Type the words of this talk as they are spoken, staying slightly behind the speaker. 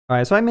All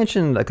right, so I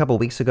mentioned a couple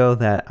weeks ago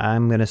that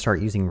I'm going to start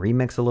using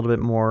Remix a little bit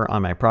more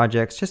on my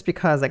projects just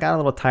because I got a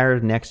little tired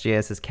of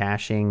Next.js's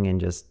caching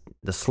and just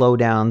the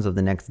slowdowns of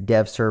the Next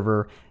dev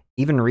server.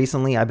 Even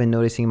recently, I've been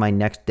noticing my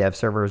Next dev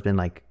server has been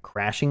like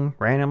crashing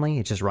randomly.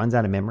 It just runs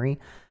out of memory.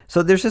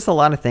 So there's just a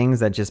lot of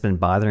things that just been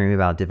bothering me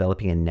about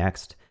developing in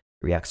Next.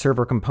 React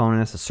server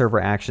components, the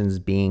server actions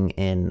being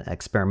in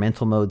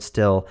experimental mode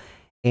still.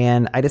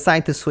 And I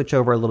decided to switch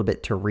over a little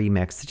bit to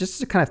Remix just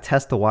to kind of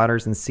test the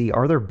waters and see,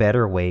 are there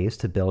better ways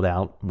to build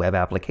out web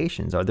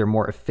applications? Are there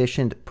more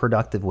efficient,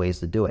 productive ways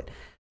to do it?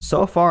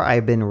 So far,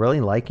 I've been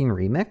really liking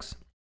Remix.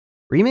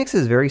 Remix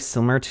is very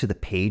similar to the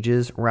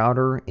Pages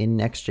router in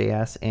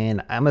Next.js,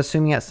 and I'm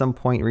assuming at some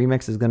point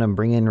Remix is going to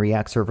bring in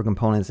React server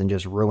components and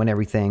just ruin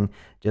everything,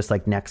 just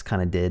like Next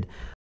kind of did.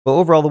 But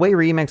overall, the way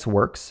Remix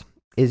works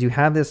is you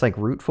have this like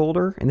root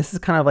folder, and this is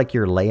kind of like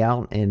your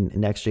layout in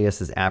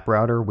Next.js's app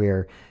router,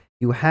 where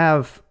you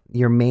have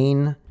your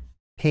main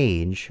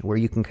page where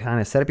you can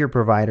kind of set up your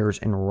providers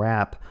and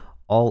wrap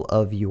all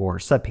of your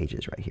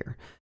subpages right here.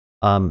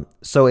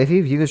 So if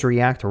you've used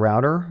React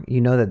Router, you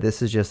know that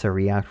this is just a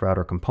React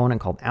Router component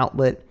called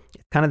Outlet.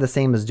 It's kind of the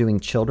same as doing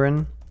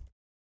children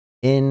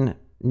in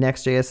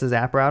Next.js's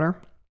app router.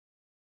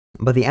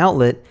 But the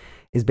outlet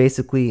is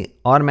basically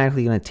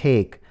automatically going to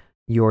take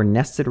your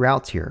nested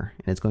routes here,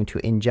 and it's going to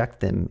inject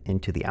them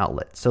into the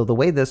outlet. So the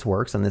way this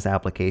works on this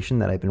application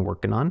that I've been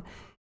working on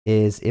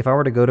is if I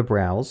were to go to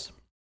browse,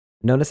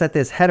 notice that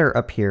this header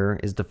up here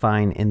is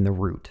defined in the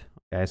root.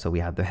 Okay, so we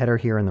have the header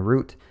here in the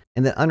root,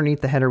 and then underneath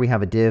the header we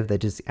have a div that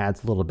just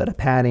adds a little bit of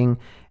padding,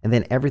 and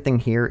then everything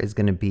here is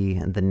going to be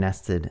the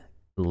nested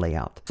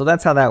layout. So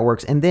that's how that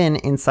works. And then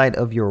inside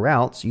of your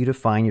routes, you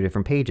define your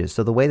different pages.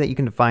 So the way that you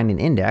can define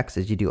an index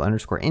is you do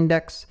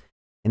 _index,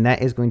 and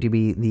that is going to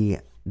be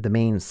the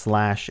main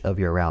slash of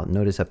your route.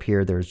 Notice up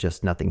here there's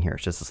just nothing here,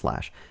 it's just a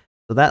slash.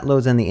 So that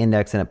loads in the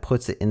index and it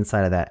puts it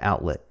inside of that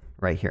outlet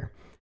right here.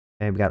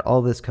 Okay, we've got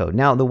all this code.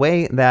 Now, the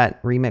way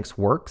that Remix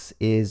works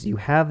is you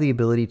have the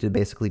ability to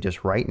basically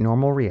just write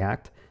normal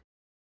React.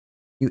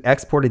 You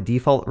export a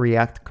default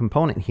React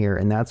component here,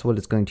 and that's what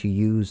it's going to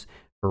use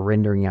for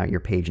rendering out your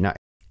page. Now,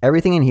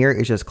 everything in here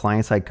is just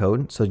client-side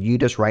code. So you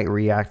just write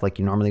React like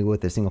you normally would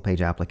with a single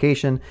page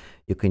application.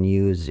 You can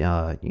use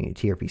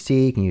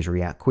TRPC, you can use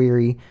React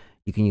Query,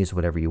 you can use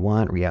whatever you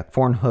want, React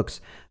Foreign hooks.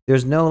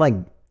 There's no like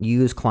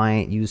use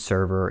client, use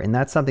server. And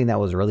that's something that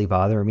was really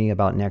bothering me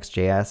about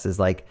Next.js is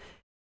like,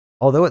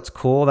 although it's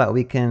cool that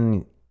we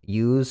can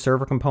use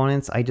server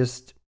components,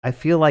 I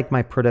feel like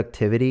my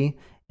productivity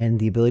and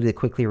the ability to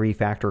quickly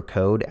refactor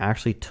code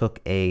actually took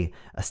a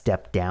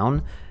step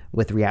down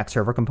with React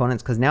server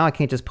components, because now I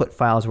can't just put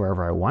files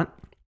wherever I want.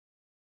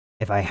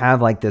 If I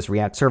have like this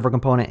React server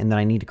component and then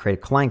I need to create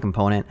a client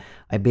component,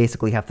 I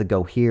basically have to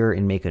go here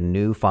and make a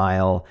new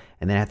file,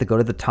 and then I have to go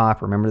to the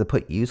top, remember to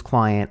put use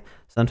client.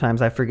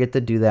 Sometimes I forget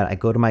to do that. I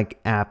go to my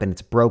app and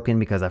it's broken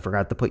because I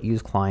forgot to put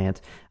use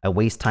client. I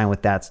waste time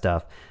with that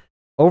stuff.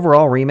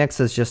 Overall, Remix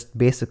is just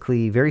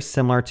basically very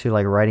similar to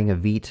like writing a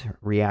Vite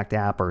React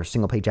app or a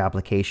single page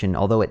application,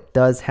 although it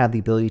does have the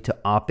ability to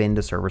opt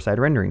into server-side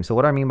rendering. So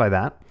what do I mean by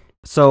that?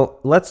 So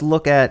let's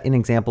look at an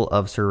example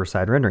of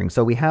server-side rendering.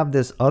 So we have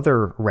this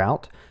other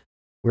route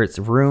where it's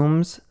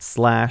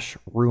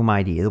rooms/room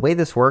ID. The way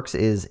this works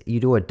is you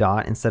do a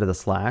dot instead of the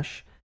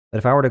slash. But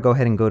if I were to go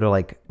ahead and go to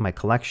like my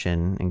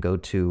collection and go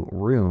to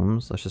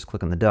rooms, let's just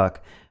click on the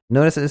duck.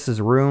 Notice that this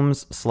is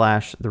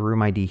rooms/the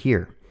room ID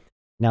here.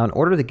 Now, in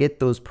order to get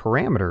those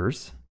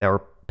parameters that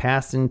were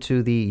passed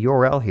into the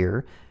URL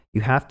here,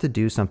 you have to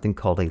do something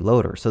called a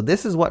loader. So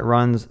this is what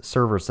runs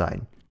server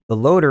side. The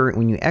loader,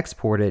 when you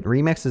export it,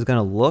 Remix is going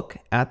to look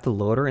at the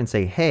loader and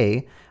say,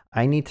 hey,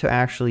 I need to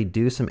actually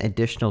do some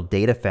additional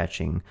data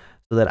fetching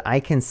so that I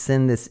can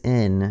send this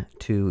in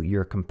to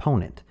your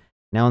component.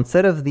 Now,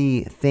 instead of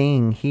the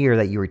thing here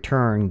that you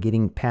return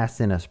getting passed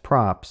in as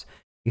props,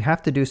 you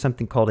have to do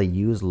something called a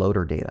use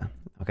loader data.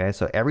 Okay,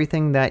 so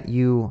everything that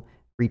you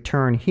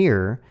return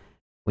here,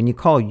 when you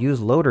call use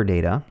loader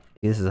data,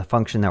 this is a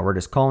function that we're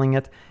just calling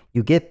it,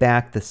 you get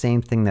back the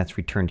same thing that's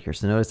returned here.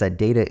 So notice that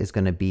data is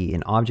going to be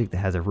an object that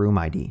has a room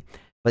ID.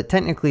 But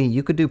technically,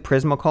 you could do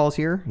Prisma calls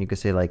here. You could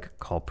say like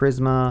call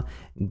Prisma,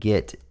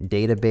 get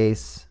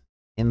database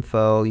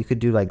info. You could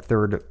do like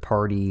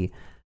third-party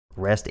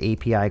REST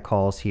API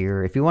calls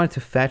here. If you wanted to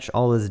fetch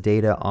all this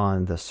data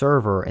on the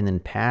server and then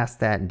pass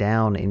that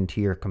down into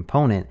your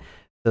component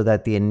so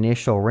that the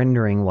initial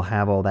rendering will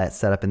have all that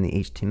set up in the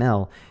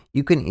HTML,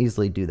 you can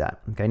easily do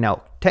that. Okay,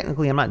 now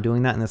technically I'm not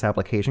doing that in this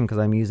application because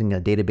I'm using a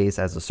database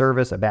as a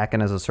service, a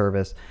backend as a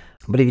service.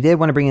 But if you did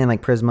want to bring in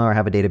like Prisma or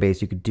have a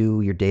database, you could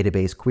do your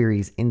database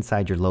queries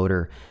inside your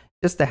loader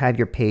just to have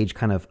your page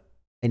kind of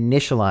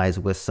initialize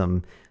with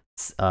some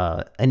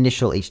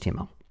initial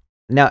HTML.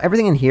 Now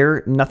everything in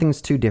here,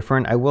 nothing's too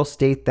different. I will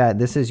state that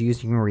this is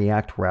using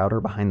React Router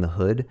behind the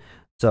hood.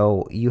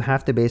 So you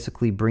have to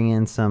basically bring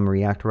in some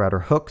React Router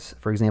hooks.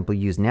 For example,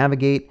 use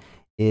navigate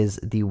is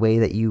the way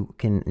that you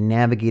can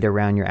navigate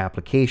around your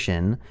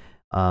application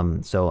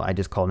So I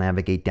just call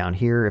navigate down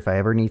here. If I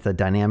ever need to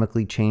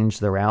dynamically change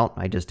the route,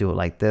 I just do it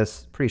like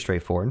this. Pretty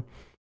straightforward.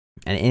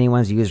 And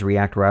anyone's used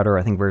React Router,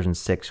 I think version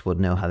 6 would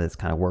know how this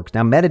kind of works.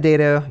 Now,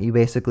 metadata, you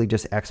basically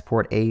just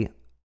export a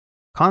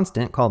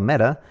constant called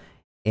meta,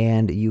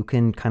 and you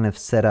can kind of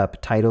set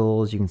up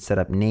titles, you can set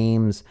up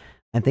names.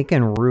 I think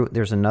in root,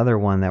 there's another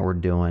one that we're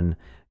doing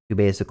to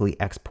basically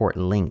export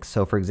links.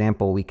 So for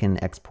example, we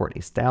can export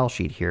a style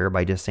sheet here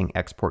by just saying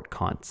export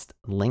const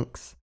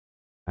links.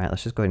 All right,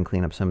 let's just go ahead and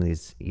clean up some of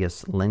these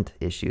ESLint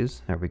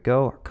issues. There we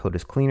go, our code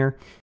is cleaner.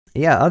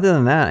 Yeah, other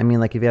than that, I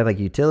mean, like if you have like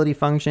utility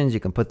functions, you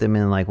can put them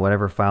in like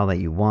whatever file that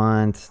you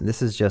want.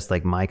 This is just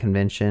like my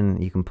convention.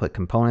 You can put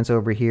components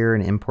over here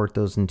and import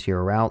those into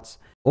your routes.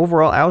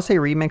 Overall, I would say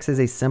Remix is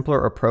a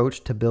simpler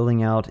approach to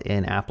building out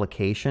an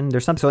application.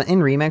 There's some, so in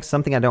Remix,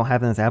 something I don't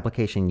have in this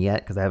application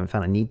yet because I haven't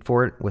found a need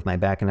for it with my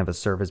backend of a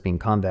service being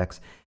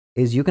convex,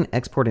 is you can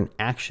export an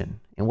action.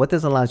 And what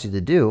this allows you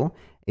to do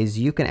is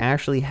you can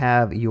actually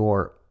have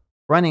your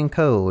running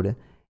code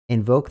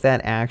invoke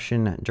that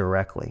action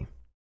directly.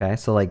 Okay,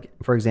 so like,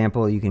 for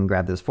example, you can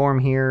grab this form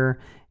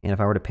here, and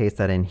if I were to paste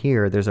that in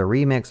here, there's a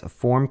Remix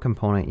form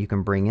component you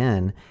can bring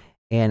in.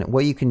 And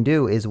what you can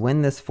do is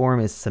when this form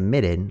is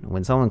submitted,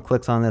 when someone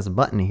clicks on this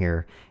button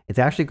here, it's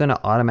actually going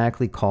to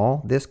automatically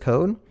call this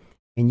code,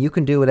 and you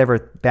can do whatever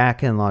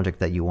backend logic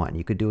that you want.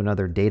 You could do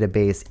another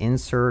database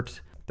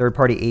insert,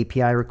 third-party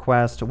API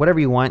request, whatever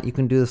you want. You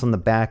can do this on the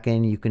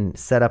backend. You can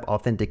set up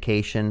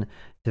authentication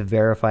to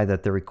verify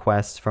that the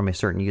request from a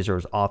certain user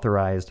is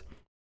authorized.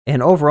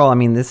 And overall, I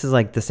mean, this is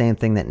like the same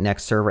thing that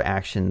Next Server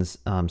Actions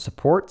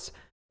supports,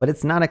 but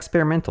it's not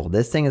experimental.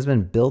 This thing has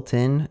been built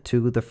in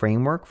to the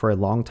framework for a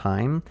long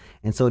time.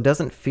 And so it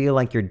doesn't feel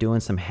like you're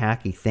doing some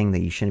hacky thing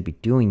that you shouldn't be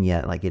doing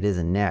yet, like it is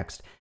in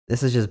Next.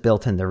 This is just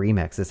built into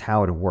Remix. This is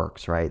how it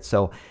works, right?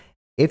 So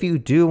if you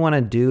do want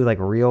to do like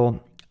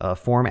real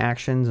form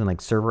actions and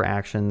like server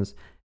actions,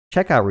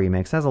 check out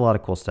Remix. It has a lot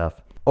of cool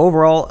stuff.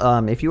 Overall,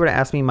 if you were to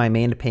ask me my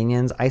main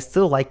opinions, I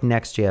still like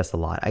Next.js a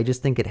lot. I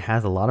just think it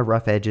has a lot of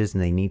rough edges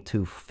and they need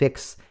to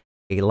fix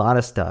a lot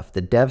of stuff.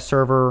 The dev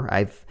server,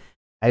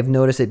 I've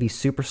noticed it be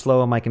super slow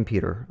on my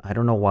computer. I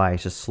don't know why,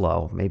 it's just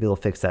slow. Maybe they'll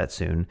fix that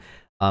soon.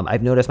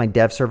 I've noticed my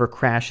dev server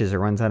crashes. It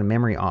runs out of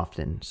memory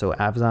often. So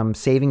as I'm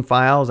saving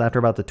files, after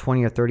about the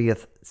 20th or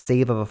 30th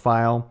save of a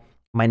file,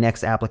 my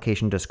next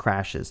application just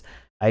crashes.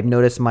 I've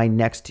noticed my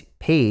next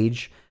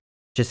page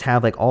just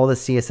have like all the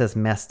CSS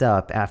messed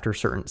up after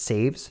certain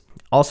saves.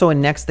 Also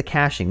in Next, the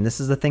caching. This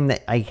is the thing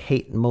that I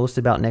hate most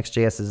about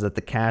Next.js is that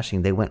the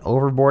caching. They went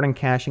overboard in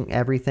caching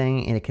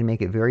everything, and it can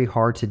make it very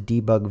hard to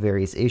debug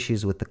various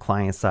issues with the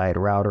client-side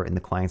router and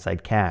the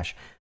client-side cache.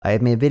 I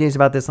have made videos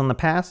about this in the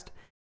past,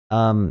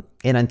 and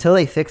until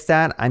they fix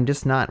that, I'm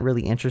just not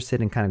really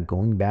interested in kind of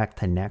going back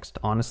to Next,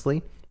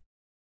 honestly.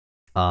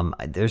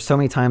 There's so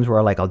many times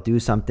where like I'll do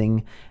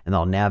something and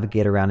I'll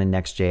navigate around in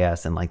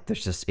Next.js and like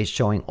it's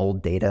showing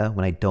old data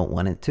when I don't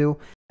want it to.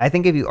 I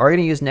think if you are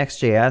going to use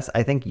Next.js,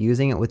 I think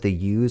using it with the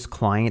use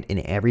client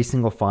in every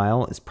single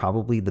file is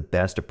probably the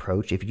best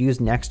approach. If you use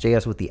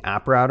Next.js with the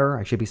app router,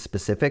 I should be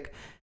specific,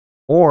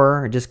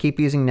 or just keep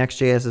using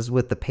Next.js as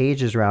with the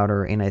pages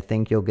router, and I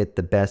think you'll get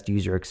the best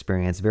user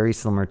experience, very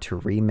similar to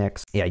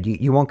Remix. Yeah,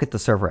 you won't get the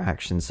server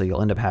actions, so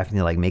you'll end up having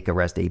to like make a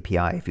REST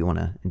API if you want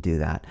to do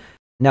that.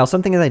 Now,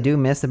 something that I do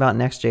miss about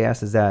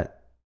Next.js is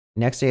that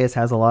Next.js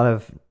has a lot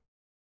of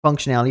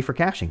functionality for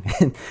caching.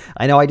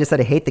 I know I just said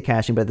I hate the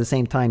caching, but at the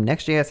same time,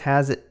 Next.js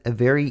has a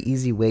very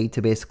easy way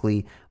to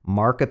basically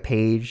mark a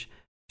page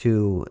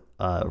to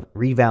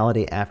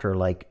revalidate after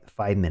like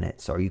 5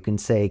 minutes. Or you can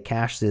say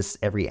cache this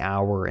every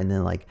hour, and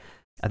then like,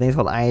 I think it's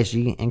called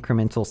ISG,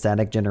 incremental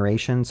static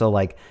generation. So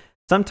like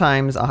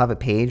sometimes I'll have a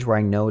page where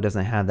I know it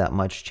doesn't have that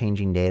much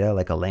changing data,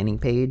 like a landing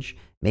page.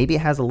 Maybe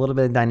it has a little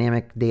bit of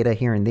dynamic data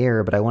here and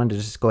there, but I wanted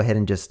to just go ahead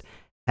and just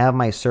have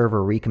my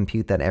server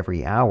recompute that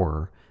every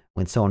hour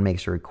when someone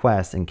makes a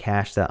request and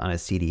cache that on a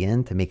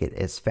CDN to make it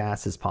as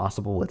fast as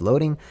possible with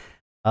loading.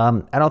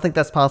 I don't think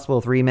that's possible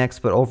with Remix,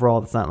 but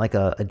overall, it's not like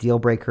a deal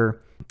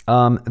breaker.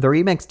 The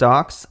Remix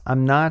docs,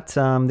 I'm not,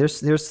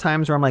 there's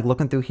times where I'm like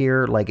looking through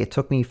here, like it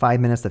took me 5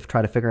 minutes to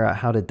try to figure out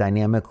how to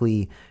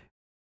dynamically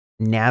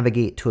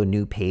navigate to a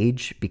new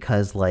page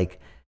because like,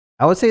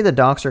 I would say the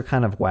docs are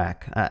kind of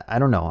whack. I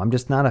don't know. I'm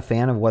just not a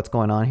fan of what's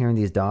going on here in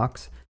these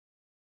docs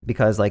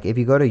because like if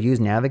you go to use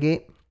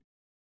navigate,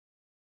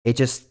 it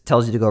just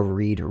tells you to go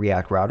read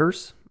React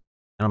routers.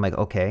 And I'm like,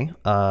 okay,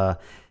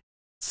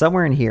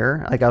 somewhere in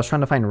here, like I was trying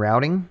to find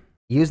routing.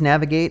 Use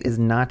navigate is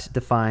not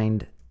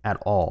defined at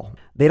all.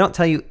 They don't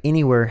tell you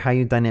anywhere how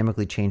you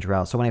dynamically change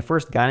routes. So when I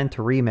first got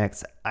into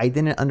Remix, I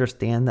didn't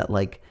understand that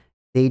like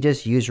they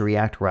just use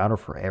React router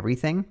for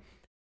everything.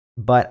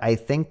 But I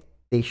think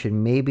they should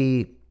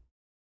maybe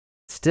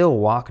still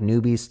walk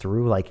newbies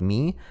through like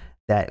me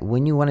that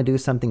when you want to do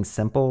something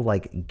simple,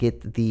 like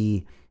get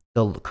the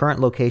current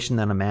location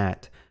that I'm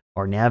at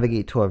or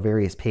navigate to a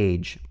various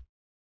page,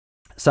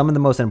 some of the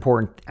most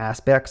important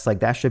aspects, like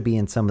that should be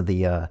in some of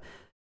the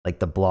like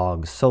the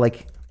blogs. So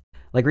like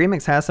Like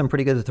Remix has some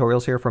pretty good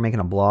tutorials here for making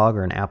a blog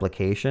or an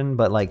application,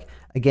 but like,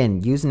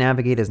 again, use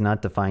navigate is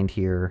not defined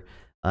here.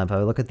 If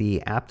I look at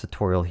the app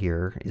tutorial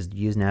here, is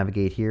use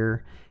navigate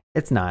here?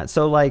 It's not.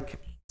 So like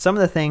some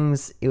of the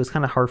things, it was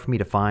kind of hard for me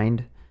to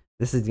find.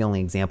 This is the only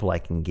example I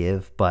can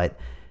give, but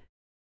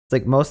it's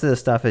like most of the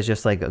stuff is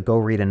just like go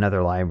read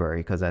another library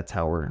because that's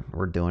how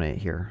we're doing it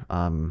here.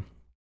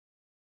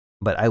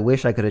 But I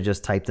wish I could have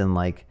just typed in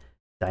like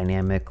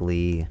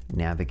dynamically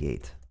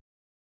navigate.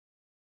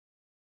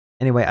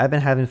 Anyway, I've been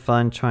having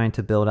fun trying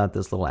to build out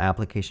this little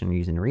application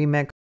using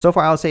Remix. So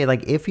far, I'll say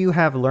like if you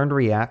have learned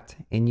React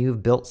and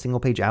you've built single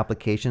page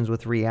applications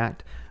with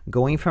React,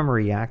 going from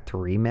React to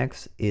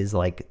Remix is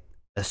like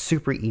a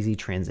super easy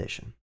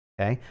transition.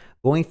 Okay,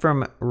 going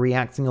from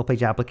React single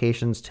page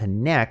applications to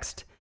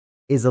Next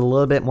is a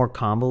little bit more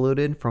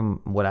convoluted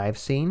from what I've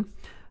seen.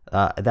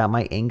 That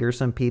might anger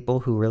some people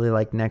who really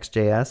like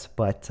Next.js,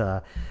 but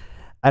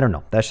I don't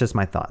know. That's just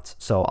my thoughts.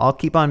 So I'll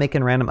keep on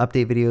making random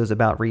update videos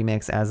about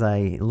Remix as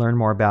I learn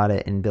more about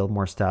it and build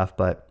more stuff.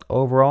 But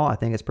overall, I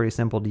think it's pretty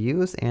simple to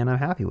use and I'm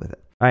happy with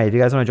it. All right, if you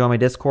guys want to join my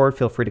Discord,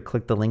 feel free to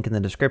click the link in the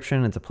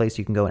description. It's a place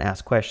you can go and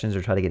ask questions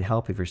or try to get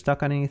help if you're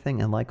stuck on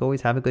anything. And like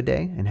always, have a good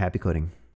day and happy coding.